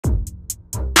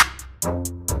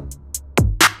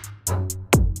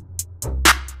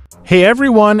Hey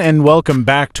everyone, and welcome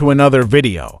back to another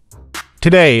video.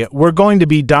 Today, we're going to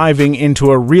be diving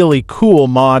into a really cool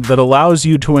mod that allows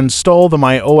you to install the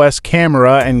MyOS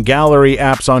camera and gallery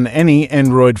apps on any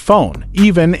Android phone,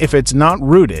 even if it's not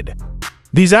rooted.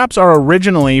 These apps are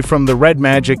originally from the Red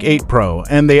Magic 8 Pro,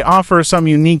 and they offer some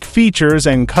unique features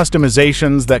and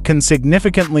customizations that can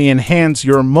significantly enhance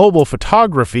your mobile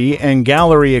photography and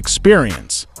gallery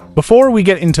experience. Before we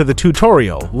get into the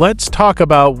tutorial, let's talk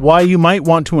about why you might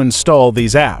want to install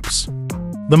these apps.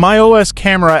 The MyOS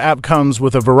Camera app comes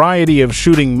with a variety of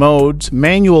shooting modes,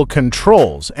 manual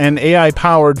controls, and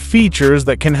AI-powered features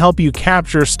that can help you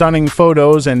capture stunning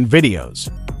photos and videos.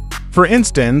 For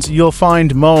instance, you'll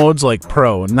find modes like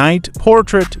Pro, Night,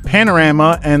 Portrait,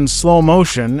 Panorama, and Slow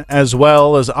Motion, as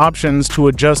well as options to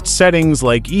adjust settings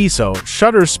like ISO,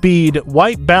 shutter speed,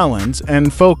 white balance,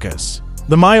 and focus.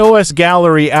 The MyOS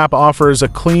Gallery app offers a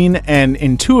clean and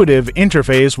intuitive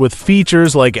interface with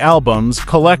features like albums,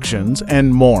 collections,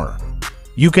 and more.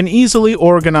 You can easily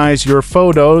organize your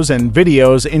photos and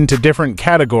videos into different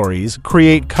categories,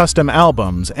 create custom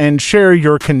albums, and share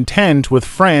your content with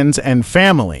friends and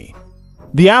family.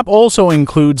 The app also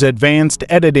includes advanced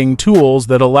editing tools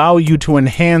that allow you to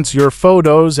enhance your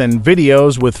photos and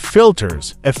videos with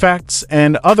filters, effects,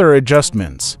 and other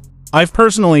adjustments. I've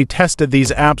personally tested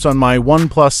these apps on my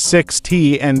OnePlus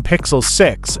 6T and Pixel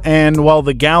 6, and while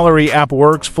the Gallery app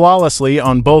works flawlessly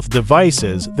on both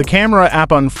devices, the Camera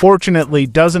app unfortunately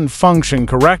doesn't function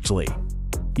correctly.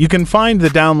 You can find the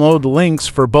download links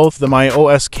for both the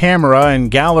MyOS Camera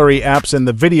and Gallery apps in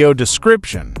the video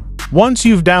description. Once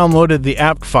you've downloaded the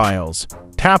app files,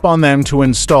 tap on them to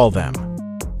install them.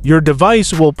 Your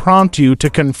device will prompt you to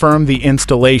confirm the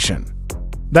installation.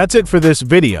 That's it for this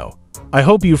video. I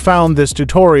hope you found this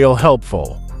tutorial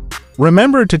helpful.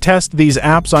 Remember to test these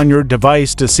apps on your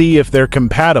device to see if they're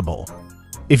compatible.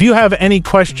 If you have any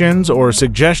questions or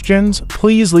suggestions,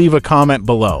 please leave a comment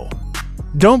below.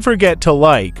 Don't forget to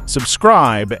like,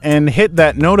 subscribe, and hit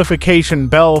that notification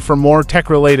bell for more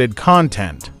tech-related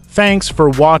content. Thanks for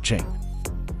watching.